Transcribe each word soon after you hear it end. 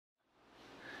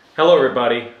Hello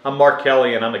everybody, I'm Mark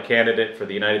Kelly and I'm a candidate for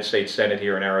the United States Senate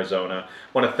here in Arizona. I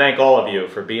want to thank all of you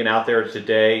for being out there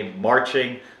today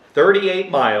marching 38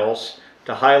 miles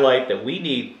to highlight that we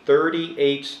need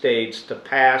 38 states to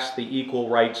pass the Equal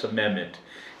Rights Amendment.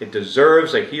 It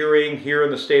deserves a hearing here in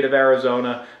the state of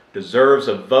Arizona, deserves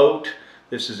a vote.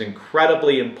 This is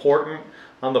incredibly important.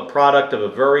 I'm the product of a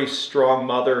very strong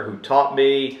mother who taught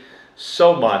me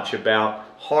so much about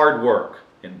hard work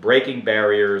and breaking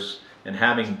barriers and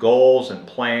having goals and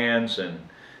plans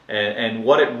and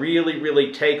what it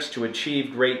really takes to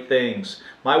achieve great things.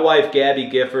 My wife, Gabby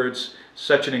Giffords,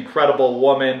 such an incredible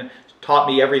woman, taught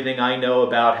me everything I know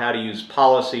about how to use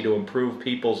policy to improve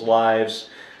people's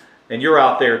lives. And you're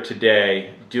out there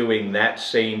today doing that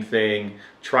same thing,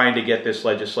 trying to get this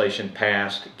legislation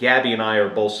passed. Gabby and I are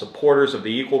both supporters of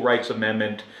the Equal Rights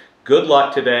Amendment. Good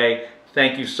luck today.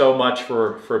 Thank you so much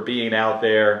for being out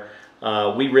there.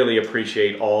 We really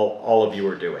appreciate all of you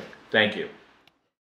are doing. Thank you.